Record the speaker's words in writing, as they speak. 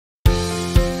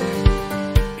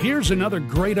Here's another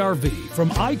great RV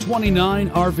from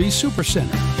I-29 RV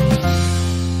Supercenter.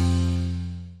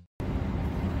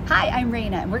 Hi, I'm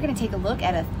Raina, and we're going to take a look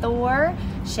at a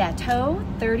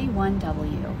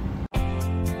Thor-Chateau-31W.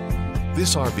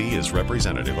 This RV is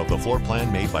representative of the floor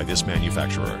plan made by this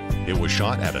manufacturer. It was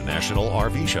shot at a national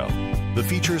RV show. The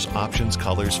features, options,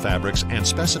 colors, fabrics, and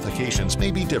specifications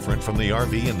may be different from the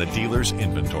RV in the dealer's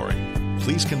inventory.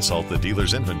 Please consult the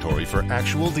dealer's inventory for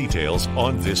actual details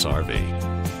on this RV.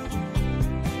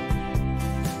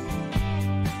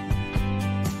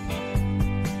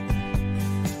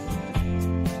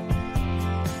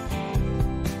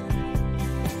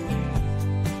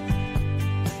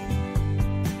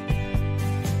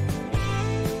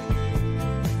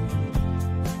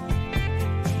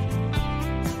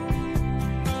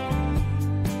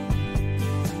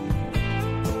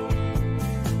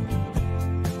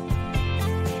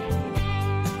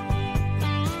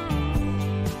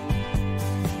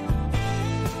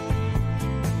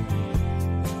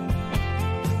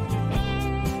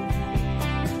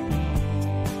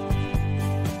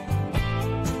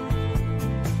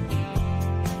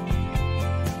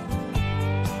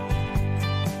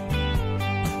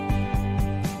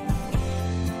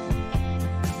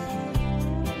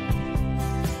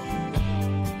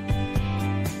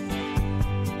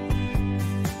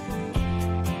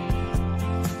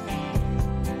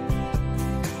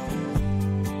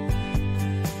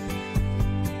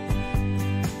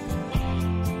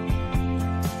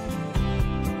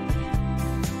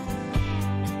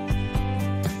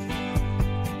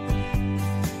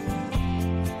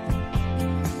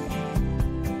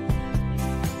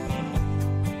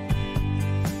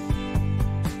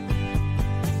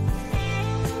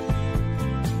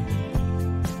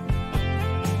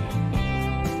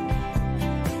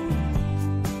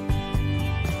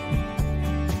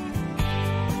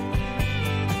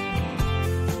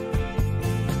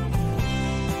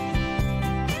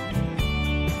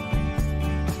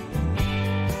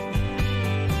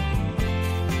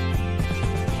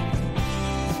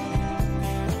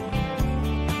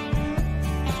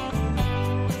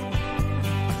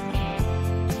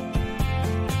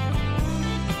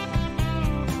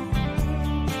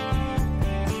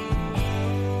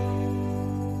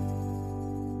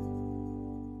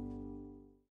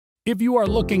 If you are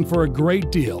looking for a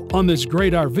great deal on this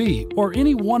great RV or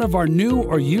any one of our new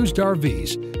or used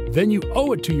RVs, then you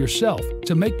owe it to yourself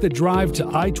to make the drive to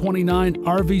I-29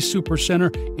 RV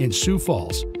Supercenter in Sioux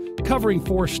Falls. Covering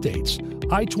 4 states,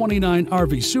 I-29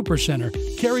 RV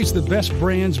Supercenter carries the best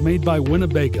brands made by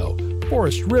Winnebago,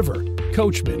 Forest River,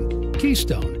 Coachman,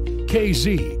 Keystone,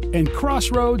 KZ, and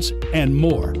Crossroads, and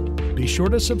more. Be sure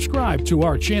to subscribe to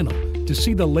our channel to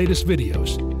see the latest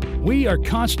videos. We are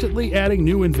constantly adding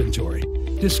new inventory.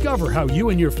 Discover how you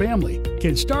and your family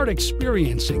can start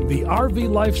experiencing the RV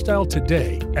lifestyle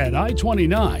today at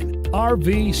I-29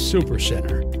 RV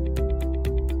Supercenter.